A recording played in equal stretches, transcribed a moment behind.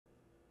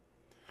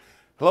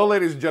Hello,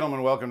 ladies and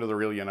gentlemen. Welcome to the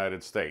real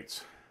United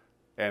States,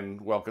 and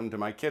welcome to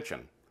my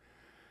kitchen.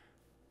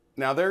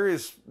 Now, there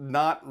is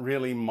not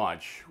really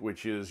much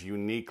which is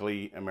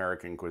uniquely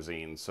American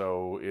cuisine,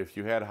 so if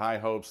you had high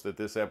hopes that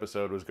this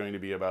episode was going to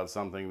be about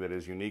something that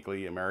is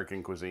uniquely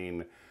American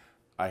cuisine,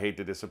 I hate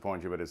to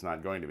disappoint you, but it's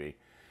not going to be.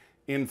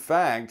 In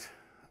fact,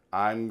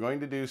 I'm going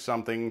to do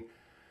something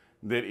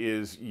that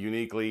is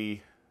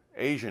uniquely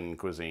Asian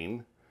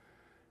cuisine,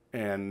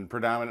 and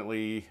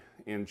predominantly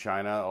in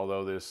China,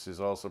 although this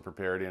is also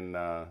prepared in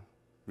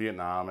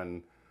Vietnam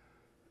and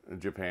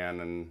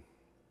Japan and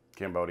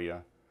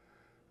Cambodia,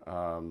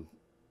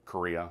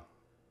 Korea,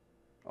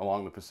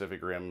 along the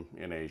Pacific Rim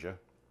in Asia.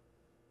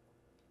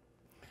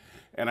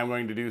 And I'm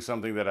going to do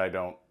something that I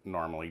don't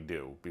normally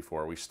do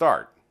before we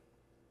start.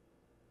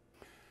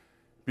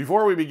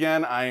 Before we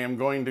begin, I am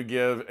going to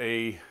give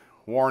a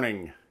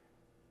warning.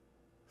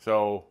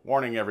 So,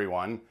 warning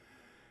everyone,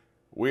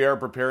 we are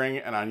preparing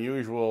an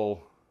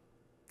unusual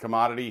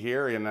commodity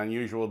here, an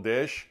unusual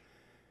dish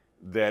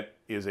that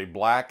is a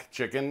black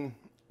chicken,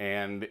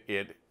 and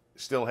it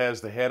still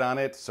has the head on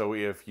it. So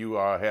if you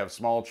have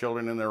small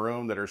children in the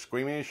room that are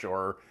squeamish,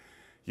 or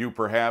you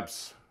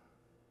perhaps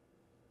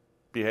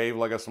behave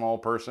like a small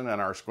person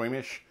and are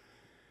squeamish,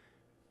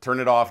 turn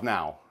it off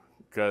now,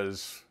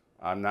 because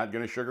I'm not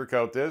going to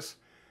sugarcoat this,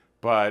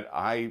 but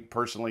I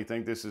personally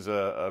think this is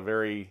a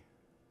very,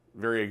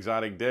 very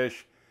exotic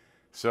dish.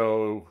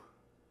 So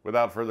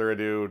without further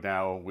ado,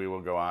 now we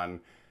will go on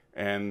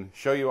and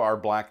show you our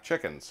black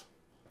chickens.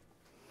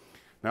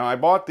 Now, I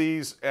bought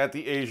these at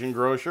the Asian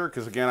grocer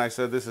because, again, I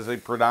said this is a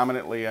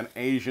predominantly an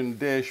Asian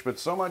dish, but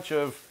so much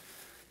of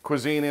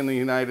cuisine in the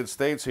United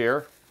States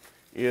here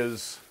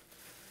is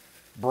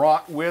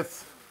brought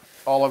with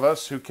all of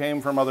us who came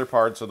from other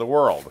parts of the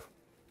world.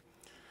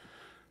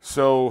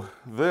 So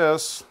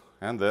this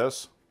and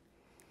this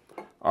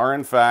are,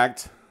 in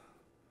fact,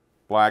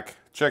 black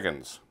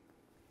chickens.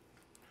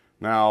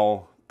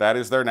 Now, that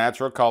is their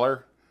natural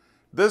color.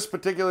 This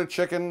particular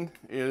chicken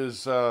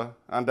is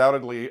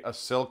undoubtedly a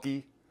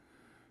silkie.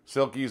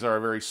 Silkies are a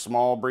very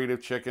small breed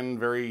of chicken,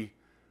 very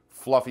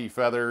fluffy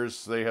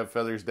feathers. They have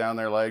feathers down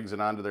their legs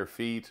and onto their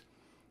feet.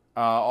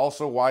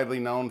 Also widely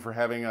known for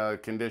having a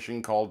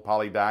condition called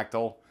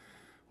polydactyl,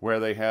 where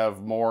they have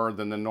more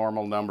than the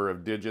normal number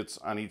of digits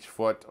on each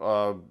foot.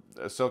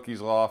 Silkies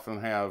will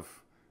often have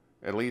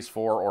at least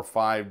 4 or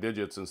 5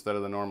 digits instead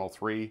of the normal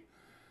 3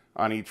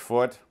 on each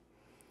foot.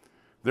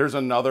 There's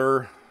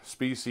another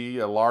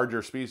species, a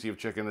larger species of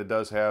chicken that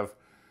does have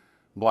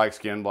black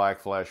skin, black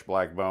flesh,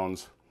 black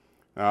bones.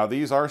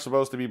 These are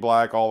supposed to be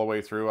black all the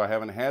way through. I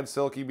haven't had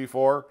silkie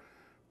before,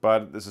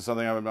 but this is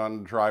something I've been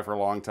wanting to try for a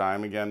long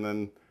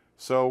time.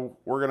 So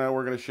we're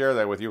gonna share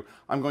that with you.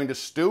 I'm going to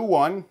stew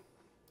one,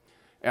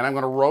 and I'm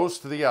going to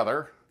roast the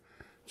other,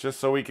 just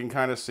so we can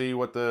kind of see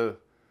what the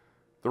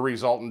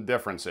resultant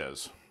difference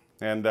is.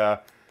 And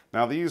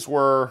now these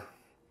were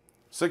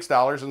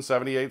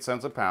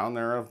 $6.78 a pound.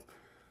 They're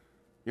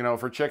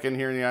for chicken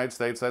here in the United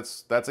States,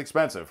 that's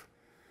expensive.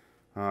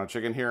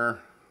 Chicken here,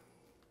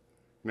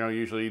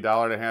 usually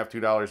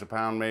 $1.50, $2 a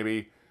pound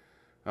maybe.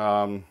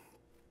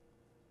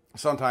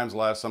 Sometimes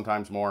less,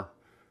 sometimes more,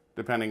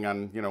 depending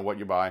on, what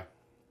you buy.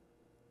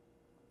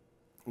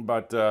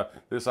 But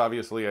this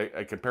obviously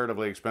a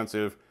comparatively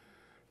expensive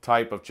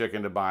type of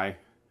chicken to buy.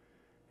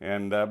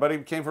 And but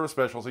it came from a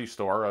specialty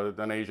store,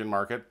 an Asian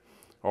market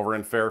over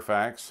in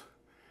Fairfax.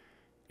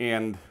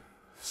 And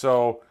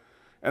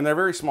they're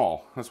very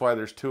small. That's why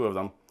there's 2 of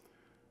them.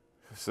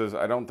 It says,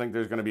 I don't think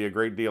there's going to be a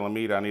great deal of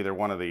meat on either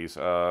one of these.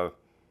 I'm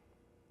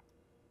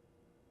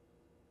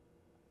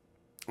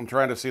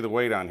trying to see the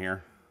weight on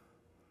here.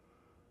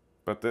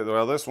 But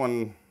this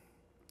one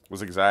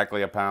was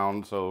exactly a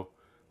pound, so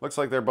looks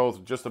like they're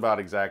both just about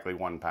exactly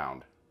 1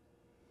 pound.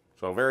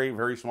 So very,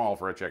 very small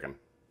for a chicken.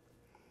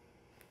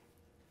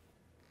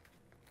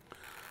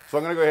 So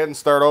I'm going to go ahead and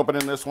start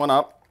opening this one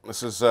up.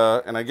 This is,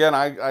 and again,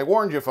 I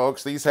warned you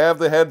folks, these have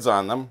the heads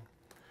on them.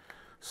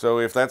 So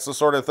if that's the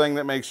sort of thing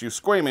that makes you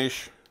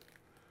squeamish,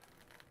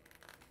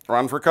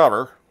 run for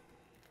cover.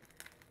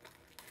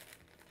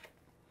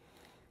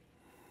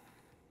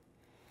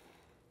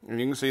 And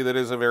you can see that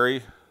is a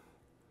very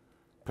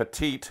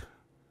petite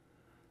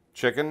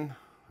chicken.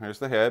 There's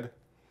the head.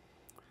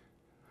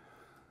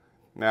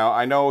 Now,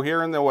 I know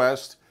here in the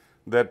West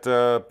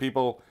that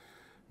people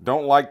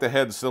don't like the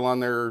head still on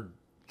their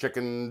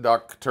chicken,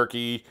 duck,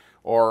 turkey,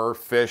 or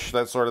fish,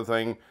 that sort of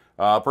thing.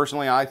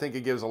 Personally, I think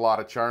it gives a lot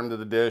of charm to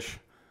the dish.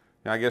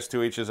 I guess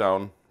to each his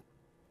own.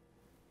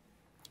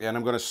 And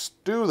I'm going to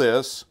stew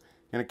this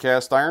in a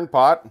cast iron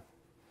pot.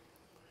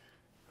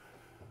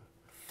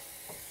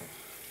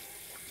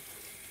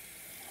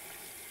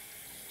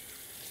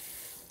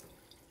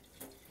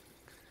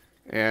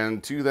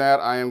 And to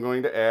that, I am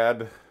going to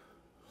add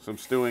some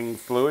stewing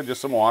fluid, just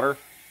some water,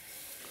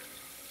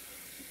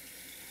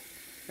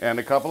 and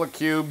a couple of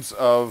cubes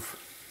of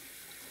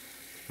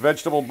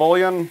vegetable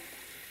bouillon,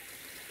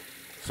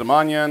 some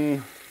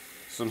onion,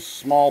 some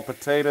small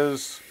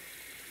potatoes,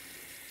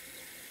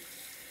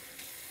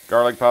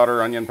 garlic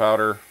powder, onion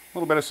powder, a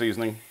little bit of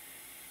seasoning.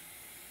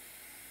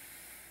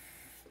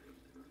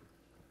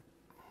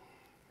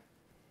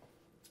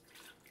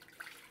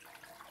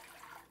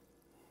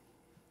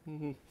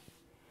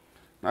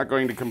 Not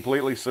going to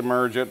completely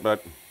submerge it,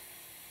 but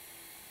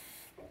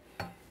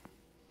I'm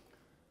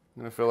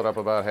going to fill it up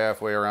about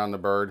halfway around the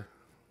bird.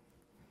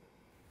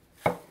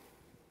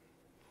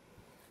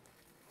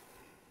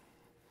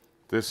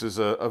 This is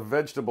a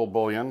vegetable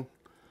bouillon.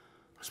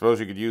 I suppose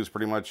you could use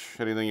pretty much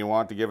anything you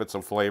want to give it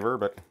some flavor,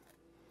 but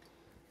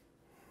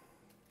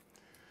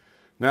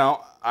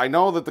now I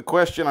know that the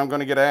question I'm going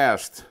to get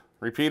asked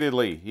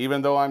repeatedly,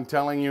 even though I'm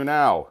telling you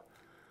now,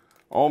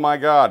 oh my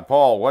God,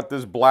 Paul, what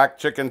does black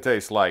chicken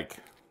taste like?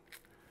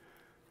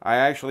 I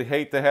actually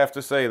hate to have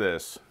to say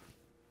this.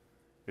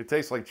 It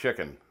tastes like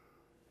chicken.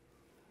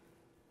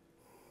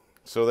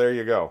 So there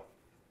you go.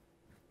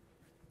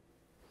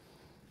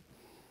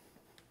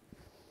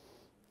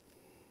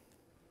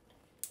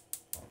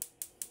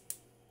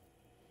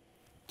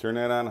 Turn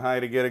that on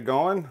high to get it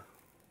going.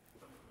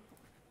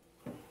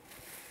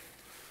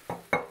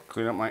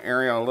 Clean up my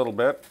area a little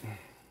bit.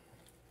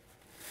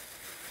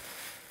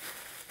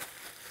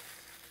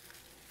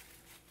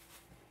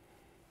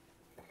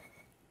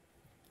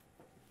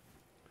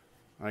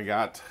 I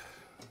got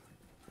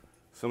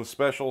some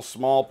special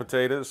small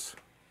potatoes.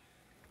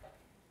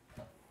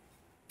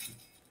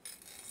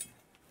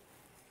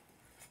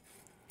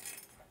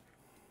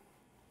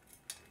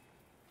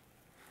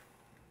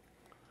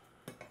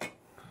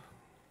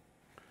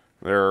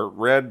 There are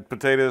red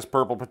potatoes,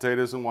 purple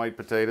potatoes, and white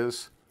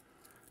potatoes.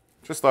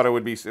 Just thought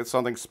it's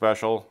something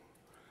special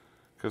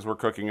because we're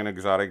cooking an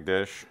exotic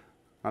dish.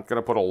 Not going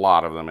to put a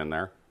lot of them in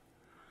there.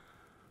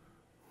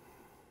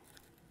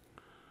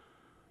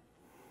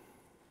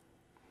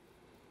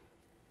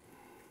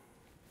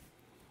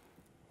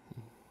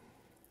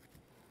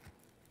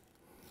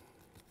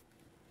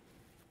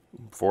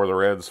 Four of the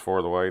reds, four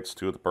of the whites,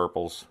 two of the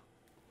purples.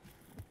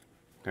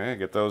 Okay,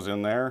 get those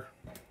in there.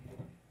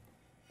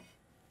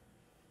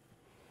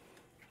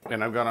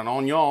 And I've got an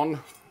onion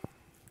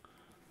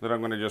that I'm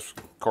going to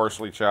just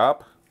coarsely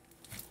chop.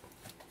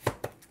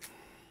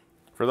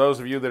 For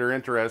those of you that are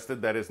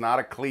interested, that is not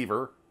a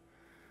cleaver.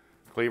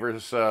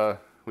 Cleavers,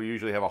 we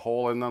usually have a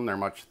hole in them. They're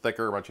much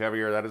thicker, much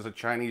heavier. That is a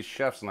Chinese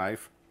chef's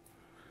knife.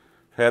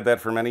 I've had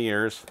that for many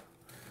years.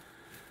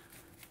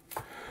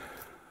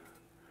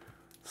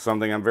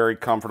 Something I'm very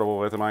comfortable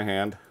with in my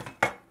hand.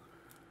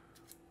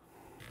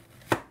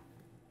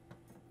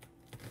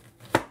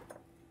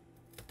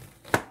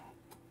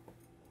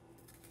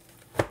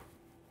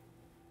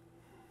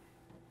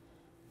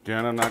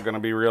 Again, I'm not going to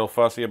be real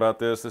fussy about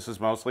this. This is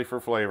mostly for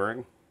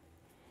flavoring.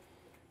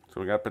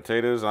 So we got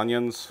potatoes,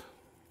 onions,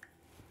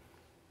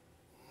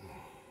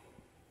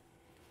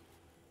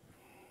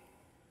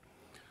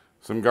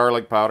 some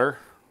garlic powder,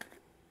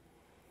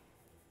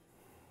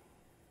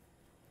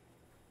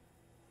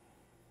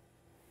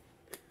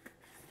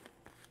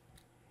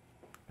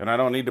 and I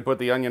don't need to put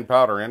the onion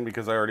powder in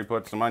because I already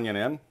put some onion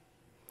in.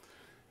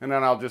 And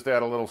then I'll just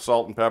add a little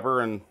salt and pepper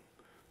and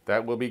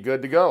that will be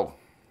good to go.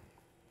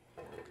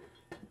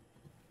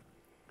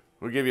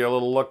 We'll give you a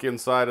little look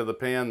inside of the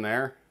pan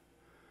there.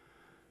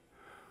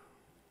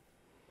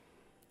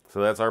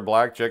 So that's our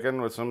black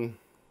chicken with some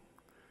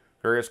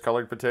various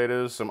colored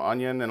potatoes, some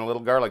onion, and a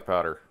little garlic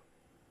powder.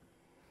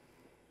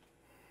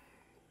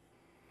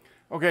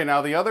 Okay,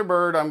 now the other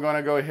bird I'm going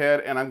to go ahead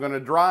and I'm going to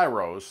dry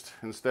roast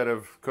instead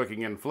of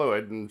cooking in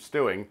fluid and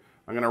stewing.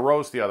 I'm going to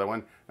roast the other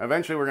one.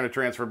 Eventually we're going to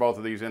transfer both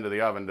of these into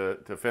the oven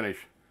to finish.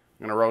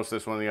 I'm going to roast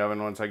this one in the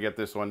oven. Once I get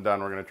this one done,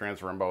 we're going to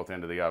transfer them both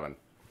into the oven.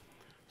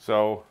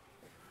 So,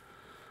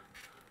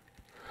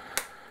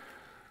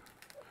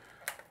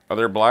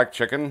 other black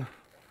chicken.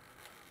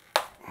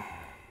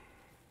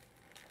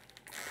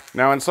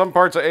 Now in some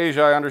parts of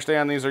Asia, I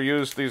understand these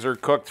are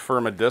cooked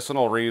for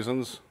medicinal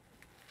reasons.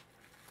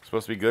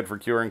 Supposed to be good for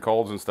curing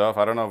colds and stuff.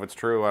 I don't know if it's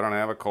true. I don't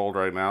have a cold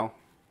right now.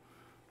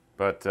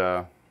 But it's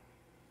a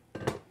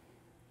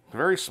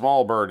very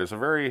small bird. It's a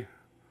very,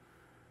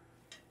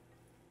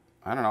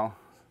 I don't know,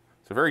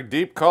 it's a very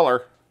deep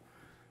color.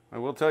 I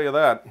will tell you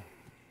that.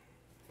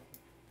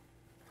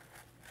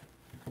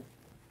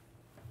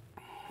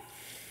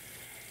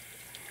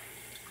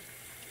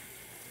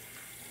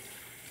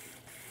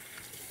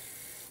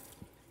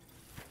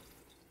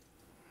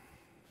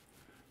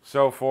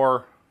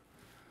 So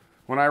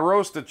when I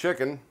roast a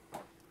chicken,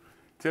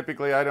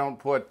 typically I don't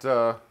put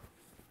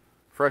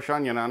fresh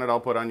onion on it.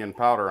 I'll put onion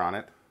powder on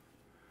it.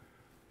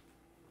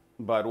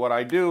 But what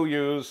I do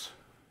use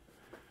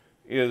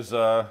is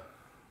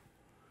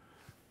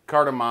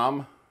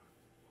cardamom.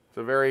 It's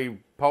a very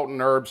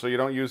potent herb, so you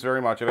don't use very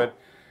much of it.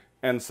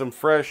 And some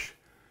fresh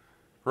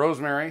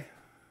rosemary.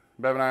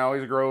 Bev and I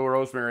always grow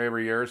rosemary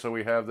every year, so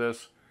we have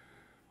this.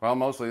 Well,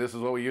 mostly this is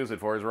what we use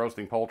it for, is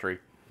roasting poultry.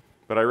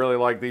 But I really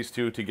like these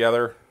two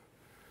together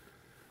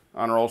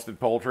on roasted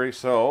poultry.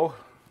 So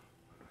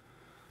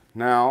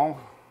now,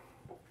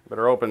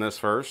 better open this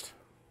first.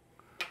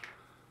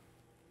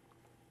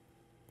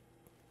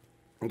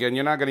 Again,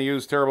 you're not going to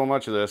use terrible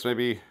much of this,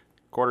 maybe a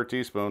quarter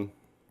teaspoon.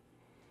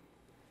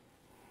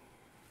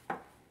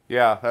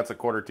 Yeah, that's a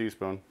quarter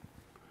teaspoon.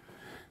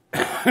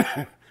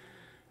 And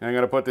I'm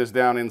going to put this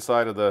down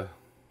inside of the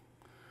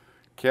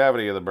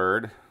cavity of the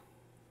bird.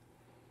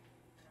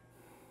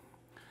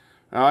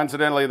 Now,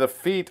 incidentally, the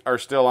feet are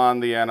still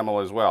on the animal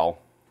as well.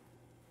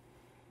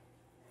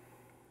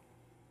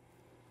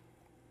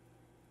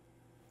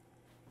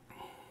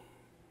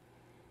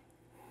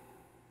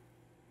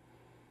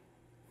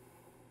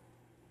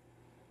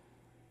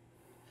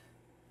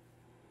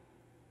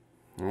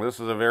 And this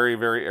is a very,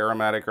 very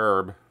aromatic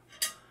herb.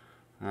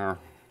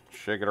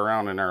 Shake it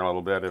around in there a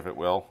little bit, if it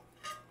will.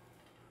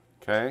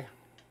 Okay.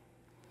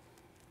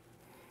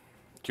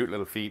 Cute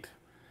little feet.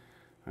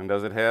 And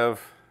does it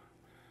have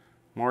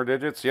more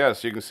digits?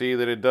 Yes, you can see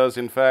that it does,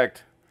 in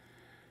fact,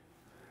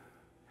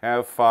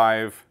 have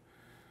 5.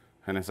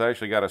 And it's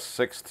actually got a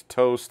 6th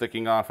toe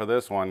sticking off of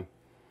this one.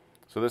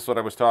 So this is what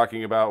I was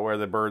talking about, where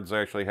the birds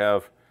actually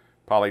have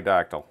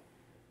polydactyl.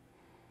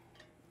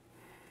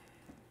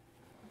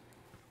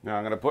 Now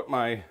I'm going to put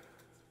my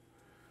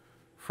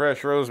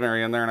fresh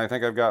rosemary in there, and I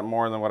think I've got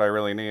more than what I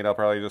really need. I'll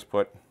probably just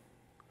put,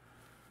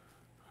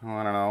 oh,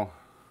 I don't know,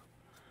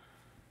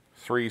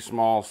 3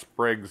 small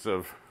sprigs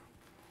of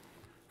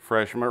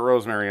fresh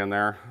rosemary in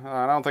there.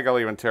 I don't think I'll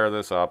even tear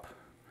this up,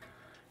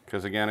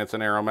 because again, it's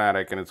an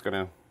aromatic and it's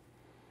going to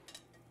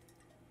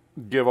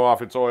give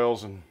off its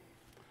oils and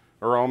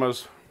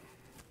aromas.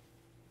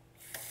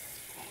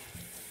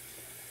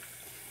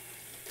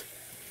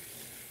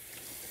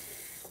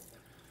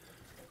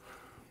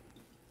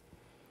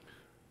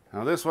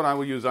 Now this one I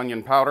will use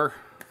onion powder,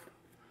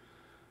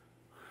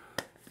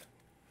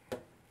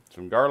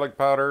 some garlic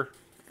powder,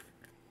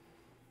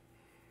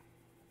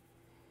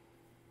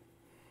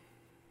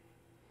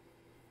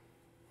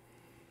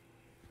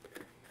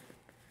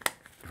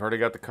 I've already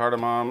got the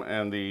cardamom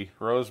and the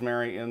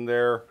rosemary in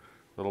there,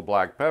 little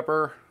black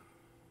pepper,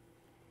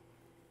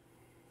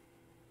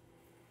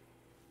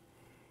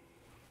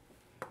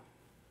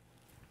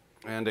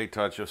 and a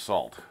touch of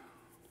salt.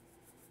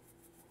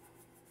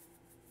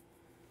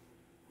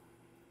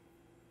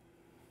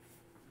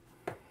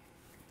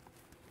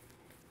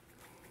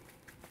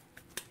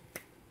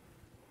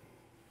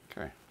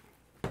 Okay.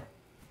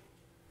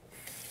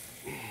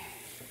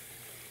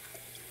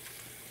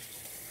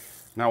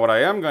 Now what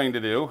I am going to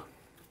do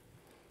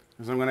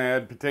is I'm going to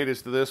add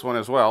potatoes to this one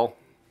as well.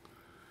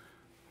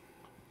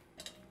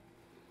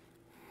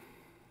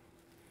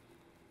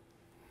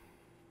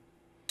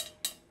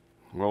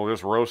 We'll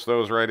just roast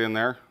those right in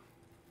there.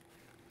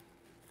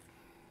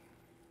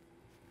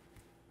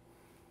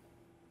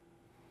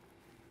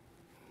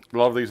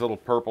 Love these little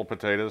purple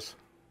potatoes.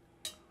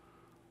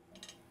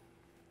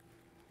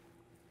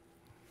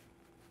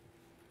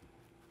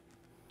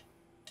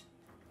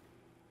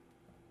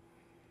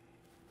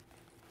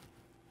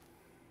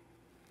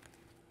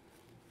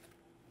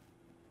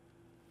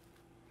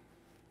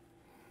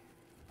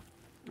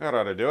 That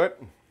ought to do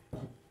it.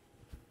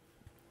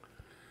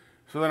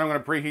 So then I'm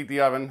going to preheat the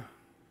oven.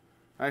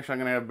 Actually, I'm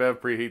going to have Bev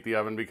preheat the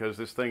oven because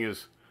this thing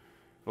is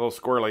a little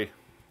squirrely.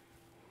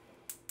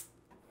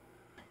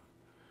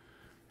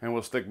 And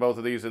we'll stick both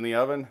of these in the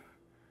oven. And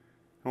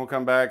we'll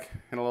come back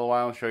in a little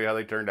while and show you how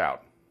they turned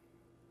out.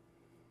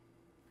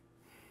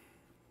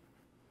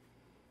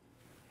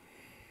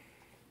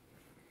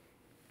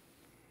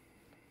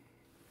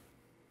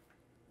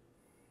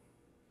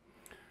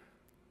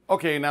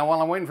 Okay, now while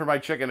I'm waiting for my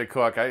chicken to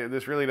cook,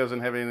 this really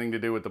doesn't have anything to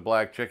do with the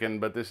black chicken,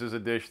 but this is a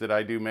dish that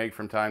I do make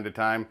from time to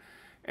time.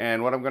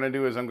 And what I'm going to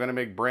do is I'm going to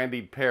make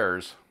brandied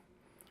pears.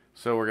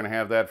 So we're going to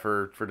have that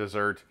for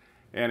dessert.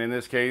 And in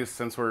this case,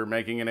 since we're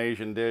making an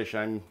Asian dish,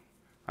 I'm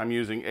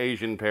using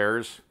Asian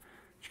pears,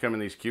 which come in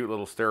these cute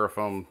little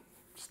styrofoam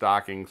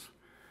stockings.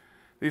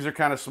 These are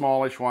kind of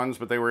smallish ones,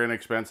 but they were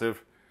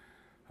inexpensive,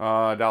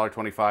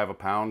 $1.25 a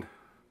pound.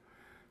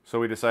 So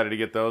we decided to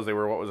get those. They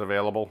were what was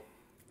available.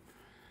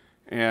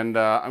 And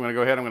I'm going to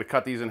go ahead, I'm going to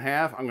cut these in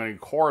half. I'm going to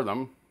core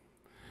them.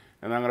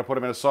 And then I'm going to put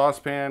them in a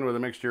saucepan with a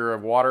mixture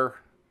of water,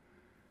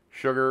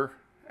 sugar,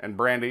 and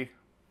brandy.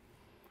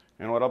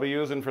 And what I'll be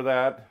using for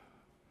that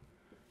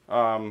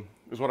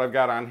is what I've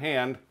got on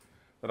hand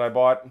that I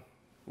bought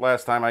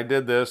last time I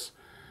did this.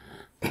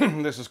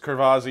 This is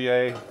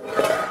Courvoisier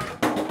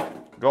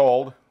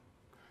Gold,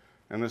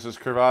 and this is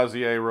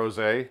Courvoisier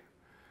Rosé.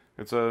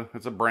 It's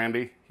a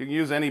brandy. You can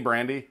use any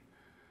brandy.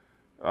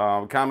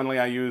 Commonly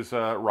I use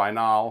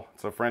Rhinal.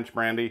 It's a French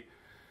brandy.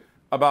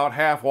 About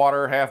half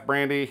water, half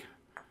brandy.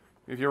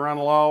 If you run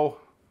low,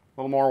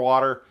 a little more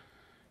water,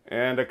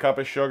 and a cup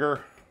of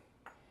sugar,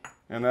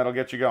 and that'll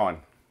get you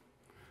going.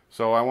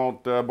 So I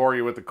won't bore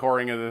you with the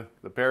coring of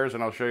the pears,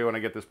 and I'll show you when I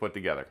get this put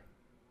together.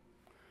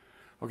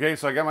 Okay,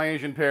 so I got my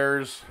Asian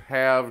pears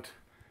halved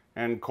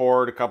and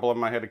cored. A couple of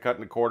them I had to cut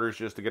into quarters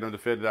just to get them to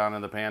fit down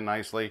in the pan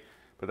nicely.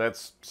 But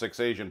that's 6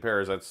 Asian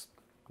pears. That's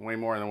way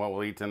more than what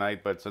we'll eat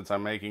tonight, but since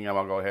I'm making them,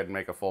 I'll go ahead and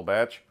make a full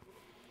batch.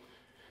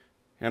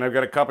 And I've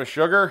got a cup of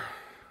sugar,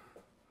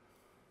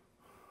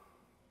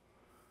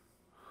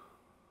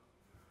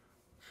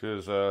 which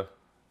is,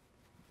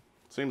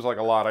 seems like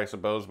a lot, I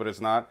suppose, but it's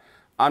not.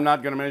 I'm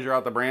not going to measure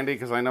out the brandy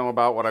because I know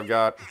about what I've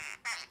got,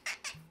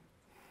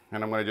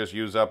 and I'm going to just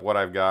use up what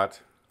I've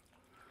got.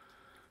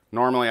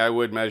 Normally I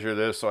would measure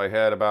this, so I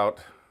had about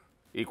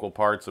equal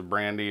parts of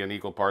brandy and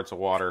equal parts of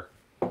water.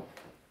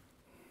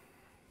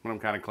 But I'm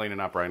kind of cleaning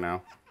up right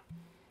now.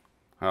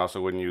 I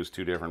also wouldn't use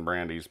 2 different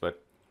brandies,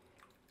 but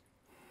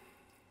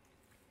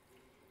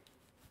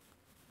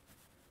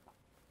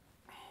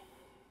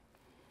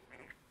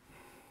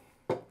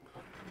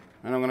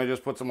and I'm going to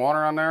just put some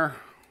water on there.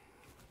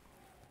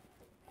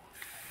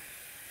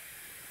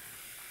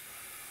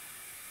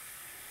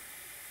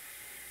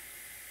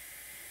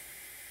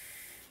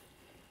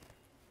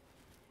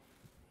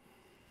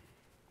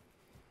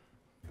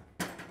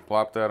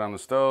 Plop that on the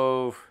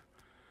stove.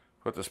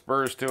 Put the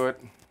spurs to it.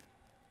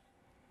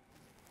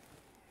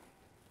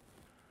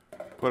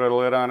 Put a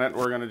lid on it.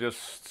 We're going to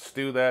just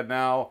stew that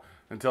now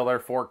until they're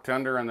fork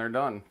tender and they're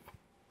done.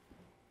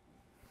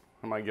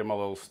 I might give them a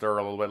little stir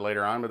a little bit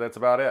later on, but that's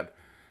about it.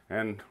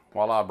 And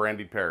voila,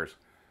 brandied pears.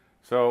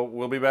 So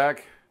we'll be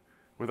back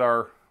with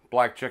our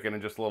black chicken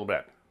in just a little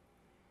bit.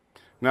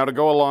 Now to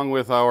go along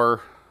with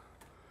our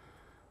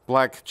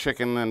black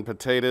chicken and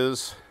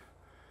potatoes,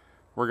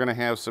 we're going to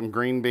have some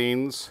green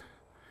beans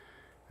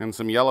and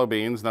some yellow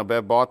beans. Now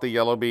Bev bought the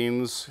yellow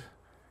beans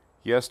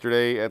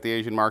yesterday at the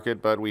Asian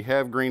market, but we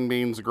have green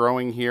beans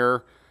growing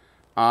here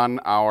on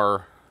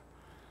our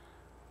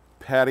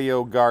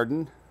patio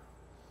garden.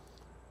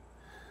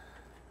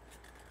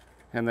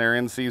 And they're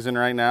in season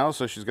right now,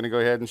 so she's going to go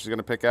ahead and she's going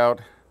to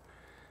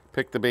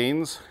pick the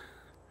beans.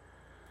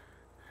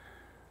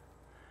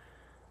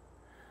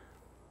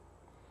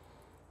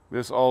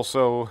 This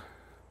also,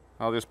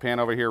 I'll just pan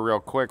over here real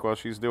quick while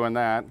she's doing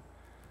that,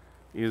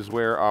 is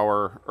where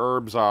our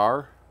herbs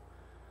are.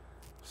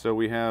 So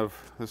we have,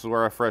 this is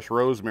where our fresh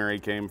rosemary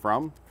came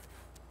from.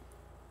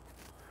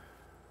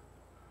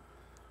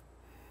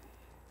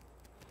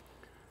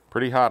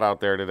 Pretty hot out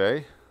there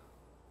today.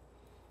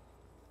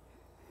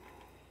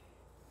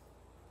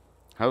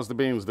 How's the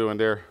beans doing,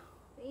 dear?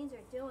 Beans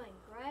are doing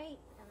great,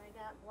 and I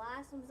got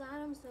blossoms on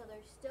them, so they're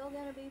still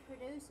going to be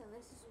producing.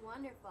 This is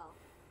wonderful.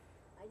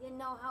 I didn't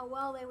know how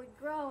well they would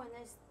grow in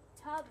this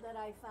tub that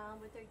I found,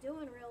 but they're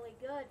doing really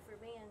good for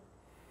being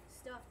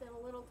stuffed in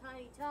a little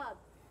tiny tub.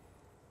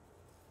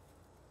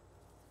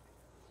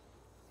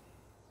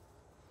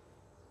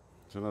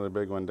 There's another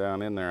big one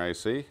down in there, I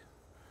see.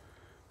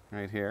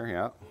 Right here,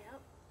 yeah.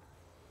 Yep.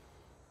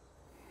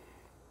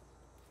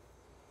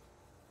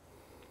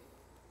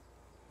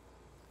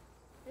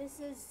 This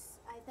is,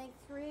 I think,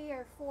 3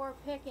 or 4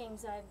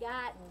 pickings I've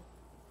gotten.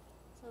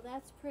 So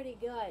that's pretty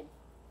good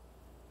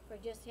for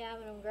just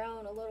having them grow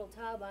in a little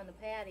tub on the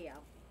patio.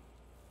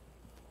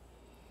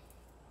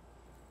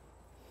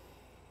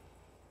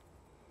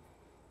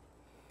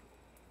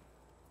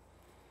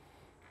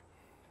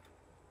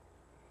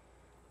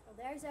 So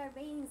there's our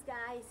beans,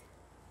 guys.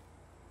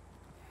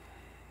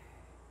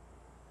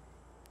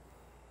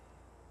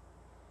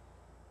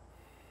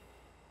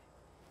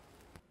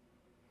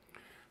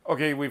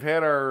 Okay, we've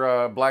had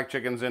our black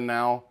chickens in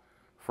now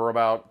for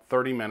about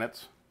 30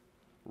 minutes.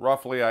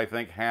 Roughly, I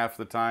think, half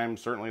the time,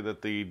 certainly,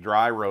 that the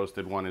dry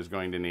roasted one is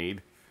going to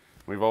need.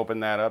 We've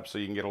opened that up so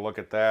you can get a look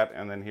at that.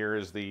 And then here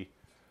is the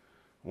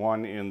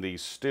one in the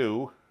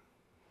stew.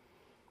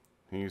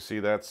 And you see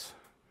that's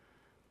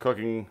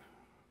cooking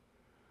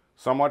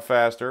somewhat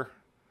faster.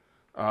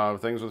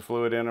 Things with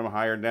fluid in them,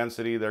 higher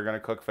density, they're going to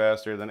cook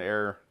faster than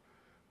air,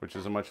 which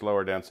is a much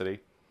lower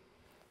density.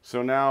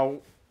 So now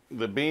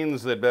the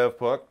beans that Bev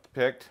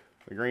picked,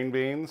 the green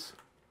beans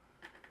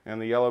and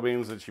the yellow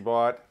beans that she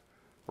bought,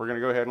 we're going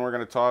to go ahead and we're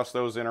going to toss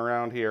those in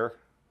around here.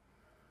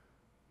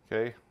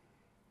 Okay.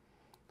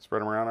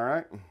 Spread them around all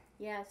right?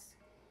 Yes.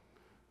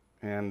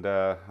 And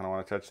I don't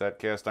want to touch that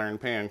cast iron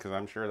pan because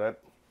I'm sure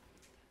that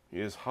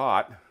is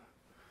hot.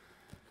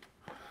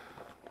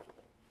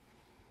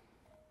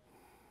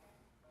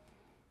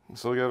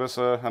 This will give us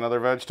another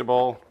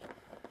vegetable,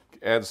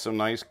 add some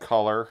nice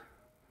color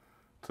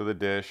to the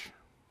dish.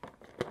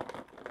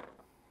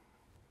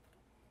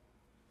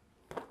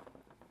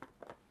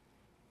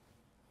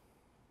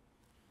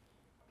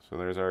 So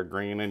there's our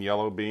green and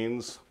yellow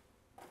beans.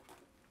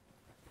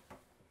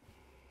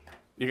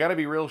 You got to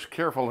be real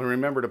careful and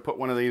remember to put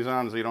one of these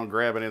on so you don't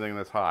grab anything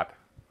that's hot.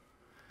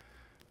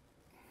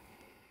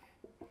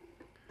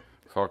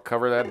 So I'll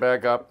cover that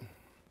back up.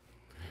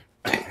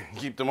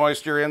 Keep the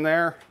moisture in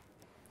there.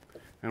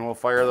 And we'll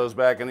fire those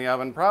back in the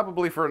oven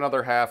probably for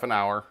another half an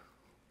hour.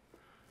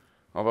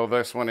 Although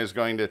this one is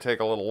going to take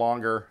a little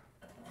longer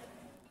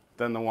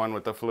than the one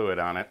with the fluid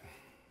on it.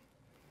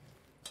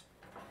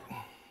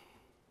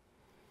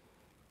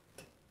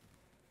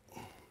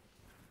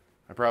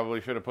 I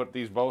probably should have put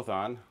these both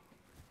on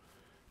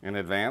in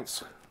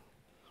advance.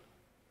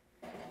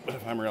 But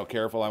if I'm real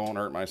careful, I won't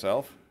hurt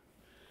myself.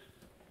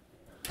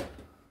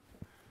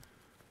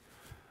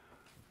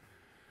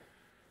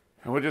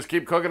 And we'll just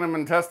keep cooking them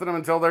and testing them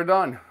until they're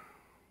done.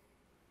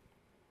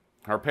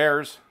 Our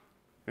pears,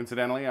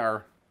 incidentally,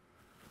 our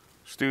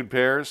stewed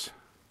pears,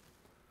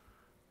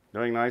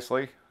 doing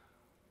nicely.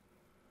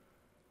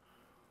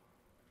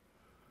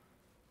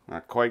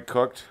 Not quite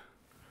cooked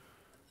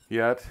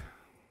yet,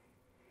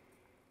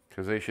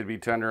 because they should be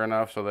tender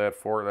enough so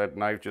that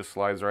knife just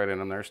slides right in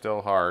them. They're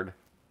still hard.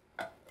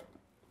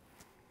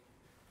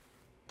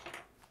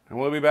 And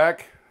we'll be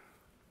back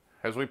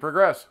as we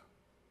progress.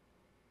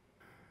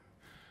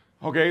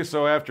 Okay,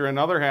 so after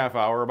another half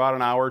hour, about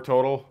an hour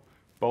total,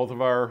 both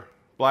of our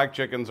black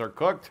chickens are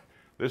cooked.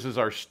 This is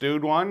our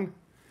stewed one,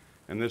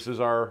 and this is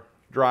our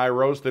dry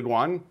roasted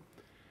one.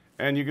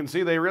 And you can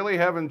see they really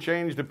haven't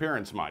changed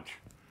appearance much.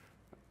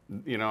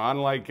 You know,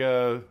 unlike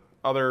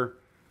other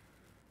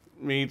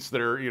meats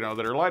that are,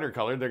 that are lighter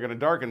colored, they're going to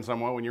darken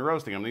somewhat when you're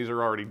roasting them. These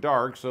are already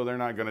dark, so they're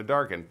not going to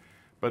darken.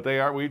 But they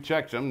are, we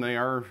checked them, they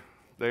are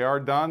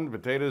done. The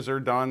potatoes are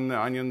done, the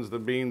onions, the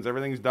beans,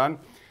 everything's done.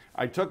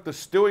 I took the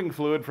stewing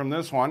fluid from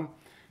this one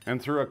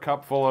and threw a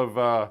cup full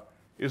of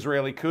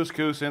Israeli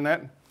couscous in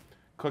that.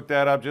 Cooked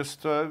that up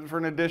just for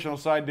an additional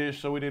side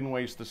dish so we didn't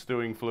waste the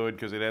stewing fluid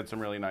because it had some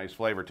really nice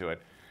flavor to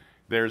it.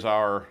 There's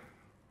our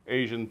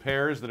Asian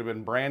pears that have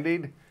been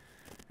brandied,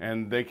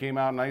 and they came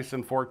out nice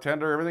and fork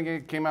tender.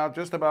 Everything came out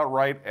just about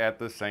right at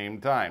the same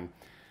time.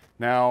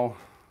 Now,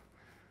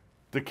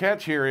 the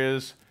catch here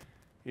is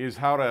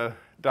how to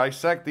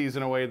dissect these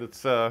in a way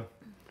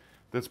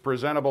that's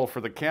presentable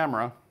for the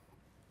camera.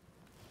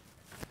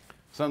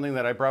 Something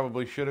that I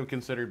probably should have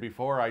considered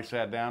before I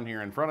sat down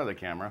here in front of the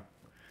camera.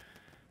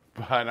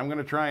 But I'm going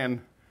to try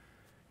and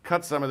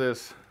cut some of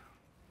this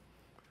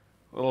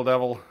little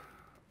devil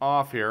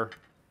off here.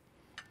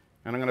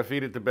 And I'm going to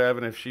feed it to Bev,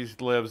 and if she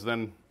lives,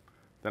 then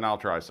I'll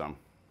try some.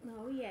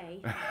 Oh,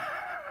 yay.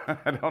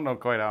 I don't know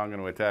quite how I'm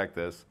going to attack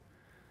this.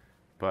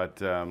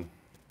 But, and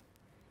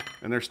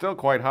they're still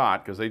quite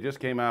hot because they just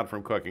came out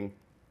from cooking.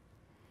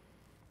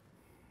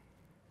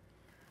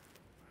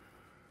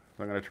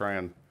 So I'm going to try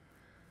and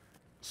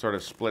sort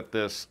of split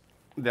this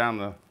down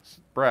the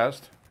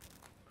breast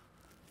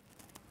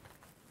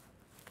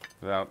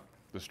without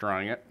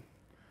destroying it.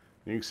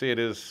 You can see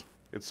it's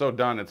so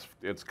done,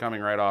 it's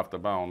coming right off the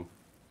bone.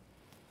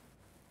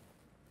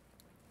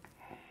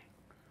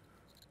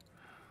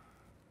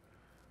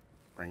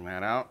 Bring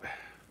that out.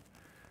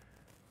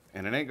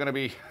 And it ain't gonna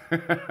be,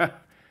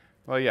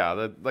 well,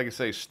 yeah, like I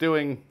say,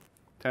 stewing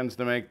tends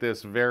to make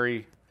this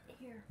very,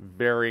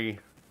 very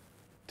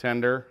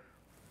tender.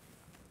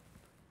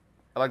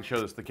 I like to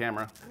show this to the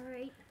camera. All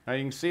right. Now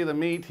you can see the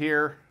meat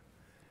here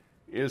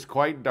is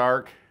quite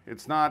dark.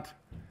 It's not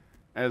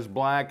as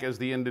black as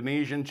the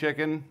Indonesian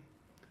chicken,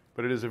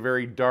 but it is a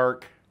very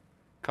dark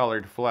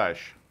colored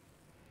flesh.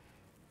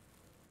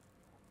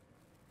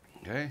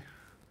 Okay.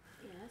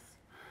 Yes.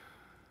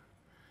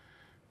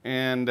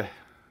 And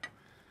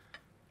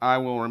I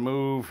will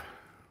remove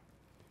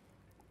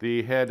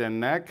the head and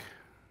neck.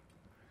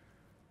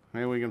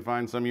 Maybe we can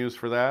find some use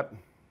for that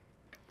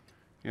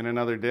in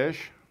another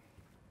dish.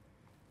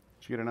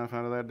 Did you get enough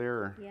out of that there?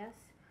 Or? Yes.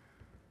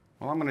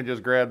 Well, I'm going to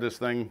just grab this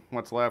thing,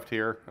 what's left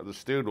here, of the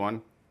stewed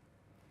one.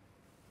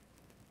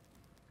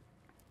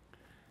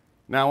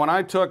 Now, when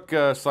I took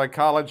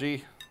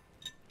psychology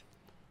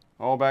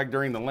all back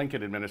during the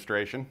Lincoln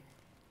administration,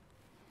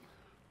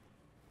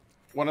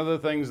 one of the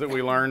things that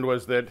we learned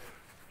was that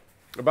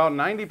about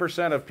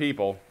 90% of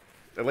people,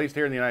 at least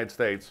here in the United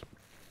States,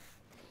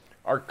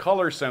 are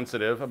color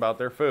sensitive about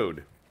their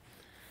food.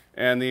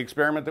 And the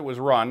experiment that was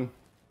run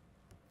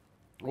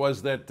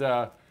was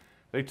that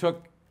they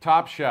took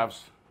top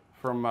chefs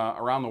from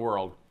around the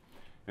world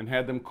and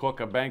had them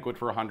cook a banquet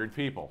for 100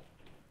 people.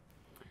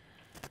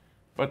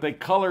 But they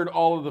colored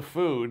all of the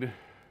food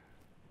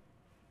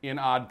in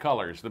odd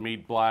colors. The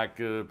meat black,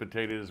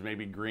 potatoes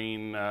maybe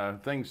green,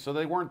 things. So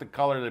they weren't the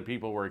color that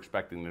people were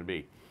expecting them to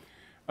be.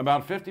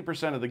 About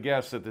 50% of the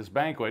guests at this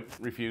banquet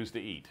refused to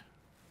eat.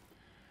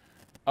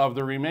 Of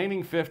the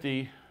remaining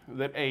 50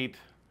 that ate,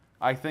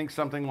 I think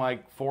something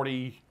like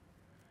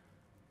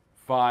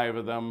 45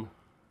 of them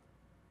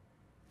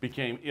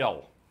became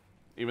ill.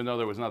 Even though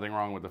there was nothing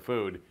wrong with the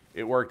food,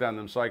 it worked on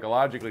them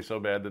psychologically so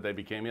bad that they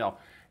became ill,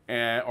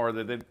 or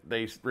that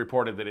they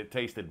reported that it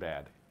tasted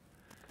bad.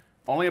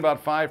 Only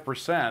about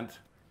 5%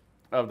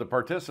 of the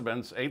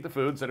participants ate the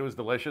food, said it was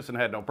delicious, and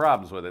had no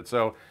problems with it.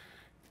 So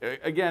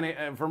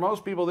again, for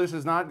most people, this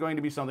is not going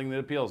to be something that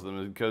appeals to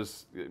them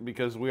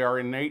because we are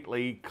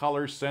innately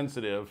color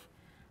sensitive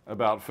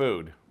about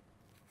food.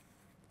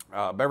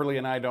 Beverly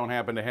and I don't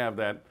happen to have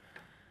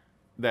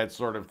that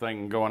sort of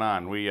thing going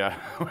on. We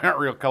aren't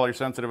real color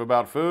sensitive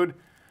about food.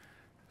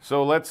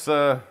 So let's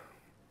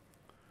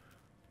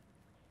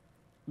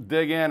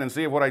dig in and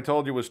see if what I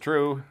told you was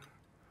true,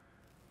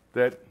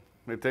 that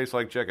it tastes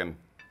like chicken.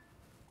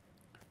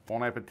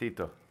 Bon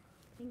appetito.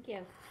 Thank you.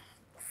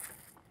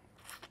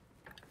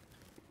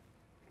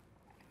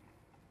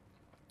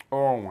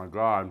 Oh my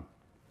God.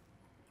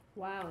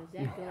 Wow, is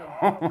that good?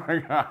 Oh my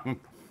God.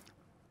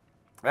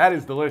 That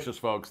is delicious,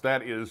 folks.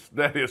 That is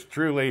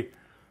truly.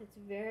 It's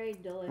very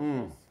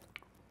delicious.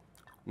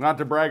 Not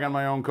to brag on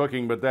my own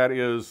cooking, but that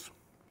is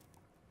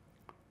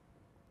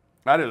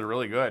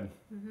really good.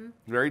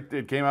 Mm-hmm.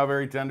 It came out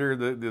very tender,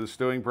 the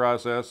stewing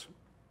process.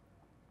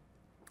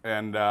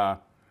 And you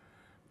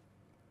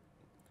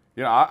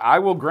know, I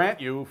will grant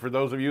you, for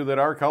those of you that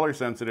are color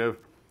sensitive,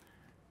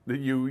 that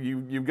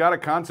you've got to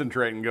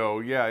concentrate and go,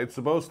 yeah, it's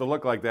supposed to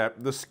look like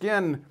that. The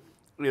skin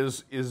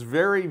is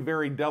very,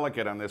 very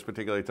delicate on this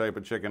particular type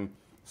of chicken.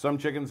 Some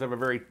chickens have a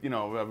very,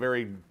 a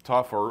very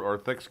tough or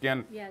thick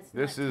skin. Yeah, it's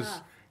This not is,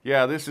 tough.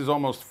 yeah, this is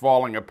almost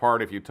falling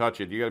apart if you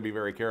touch it. You got to be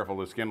very careful.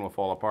 The skin will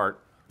fall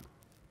apart.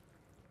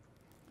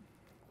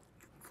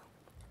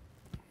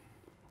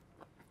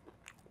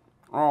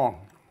 Oh,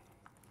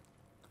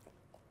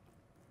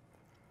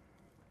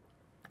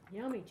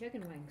 Yummy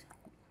chicken wings.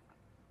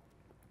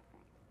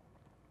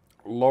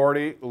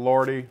 Lordy,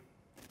 Lordy.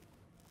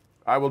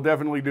 I will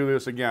definitely do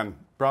this again.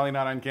 Probably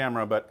not on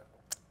camera, but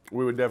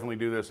we would definitely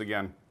do this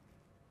again.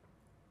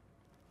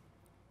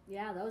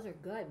 Yeah, those are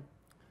good.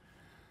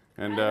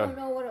 And I don't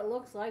know what it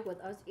looks like with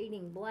us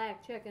eating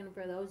black chicken.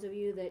 For those of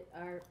you that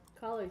are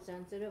color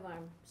sensitive,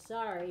 I'm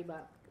sorry,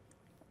 but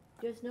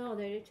just know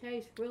that it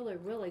tastes really,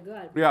 really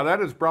good. yeah, that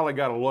has probably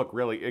got to look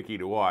really icky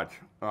to watch.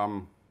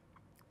 Or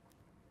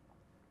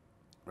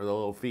the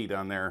little feet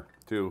on there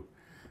too.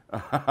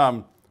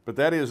 But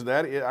I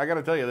got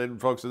to tell you,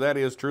 that, folks, that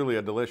is truly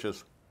a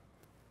delicious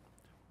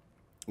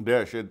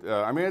dish.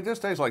 I mean, it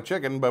just tastes like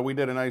chicken, but we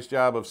did a nice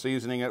job of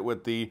seasoning it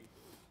with the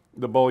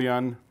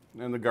bouillon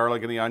and the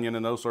garlic and the onion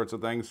and those sorts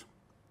of things.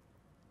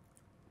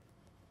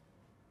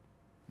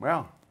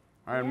 Well,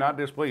 I am not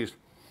displeased.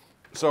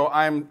 So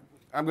I'm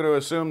going to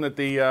assume that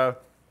the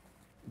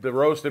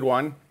roasted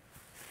one,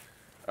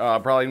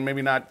 probably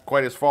maybe not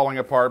quite as falling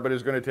apart, but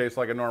is going to taste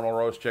like a normal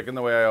roast chicken,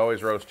 the way I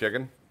always roast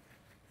chicken.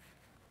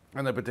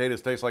 And the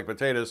potatoes taste like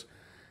potatoes,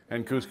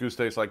 and couscous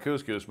tastes like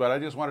couscous. But I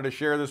just wanted to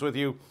share this with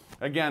you.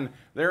 Again,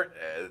 here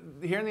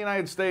in the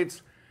United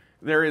States,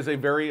 there is a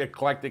very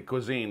eclectic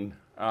cuisine.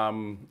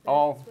 That's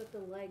what the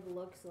leg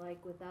looks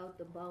like without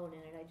the bone in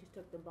it. I just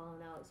took the bone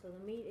out. So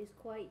the meat is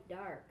quite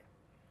dark,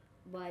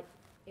 but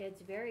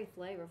it's very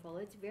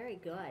flavorful. It's very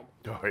good.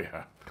 Oh,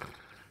 yeah.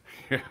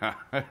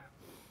 Yeah.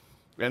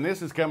 And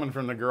this is coming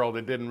from the girl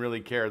that didn't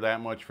really care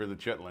that much for the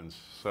chitlins,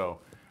 so,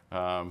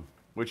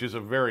 which is a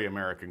very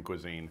American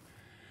cuisine.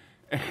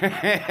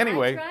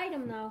 Anyway. I tried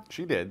them, though.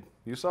 She did.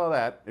 You saw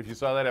that. If you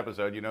saw that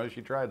episode, you know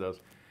she tried those.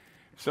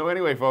 So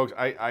anyway, folks,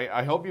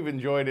 I hope you've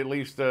enjoyed at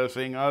least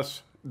seeing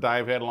us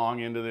dive headlong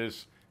into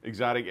this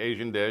exotic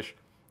Asian dish,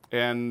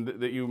 and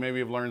that you maybe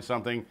have learned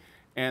something,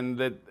 and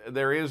that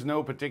there is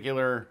no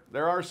particular,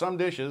 there are some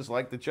dishes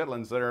like the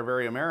chitlins that are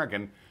very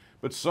American,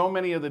 but so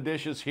many of the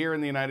dishes here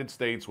in the United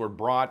States were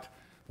brought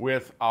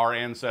with our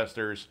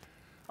ancestors.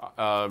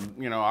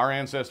 Our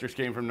ancestors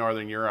came from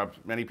Northern Europe.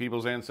 Many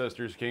people's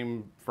ancestors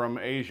came from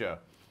Asia,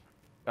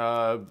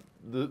 the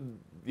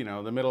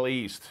Middle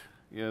East,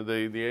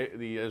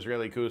 the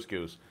Israeli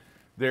couscous.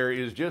 There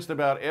is just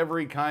about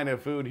every kind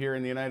of food here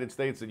in the United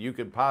States that you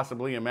could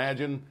possibly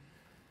imagine,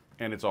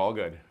 and it's all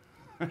good.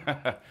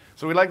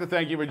 So we'd like to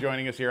thank you for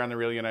joining us here on The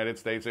Real United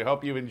States. I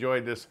hope you've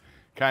enjoyed this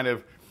kind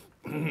of,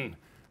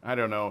 I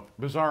don't know,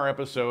 bizarre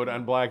episode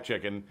on black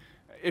chicken.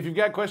 If you've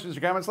got questions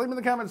or comments, leave them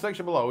in the comments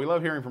section below. We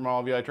love hearing from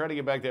all of you. I try to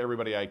get back to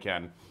everybody I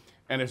can.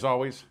 And as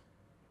always,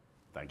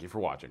 thank you for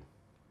watching.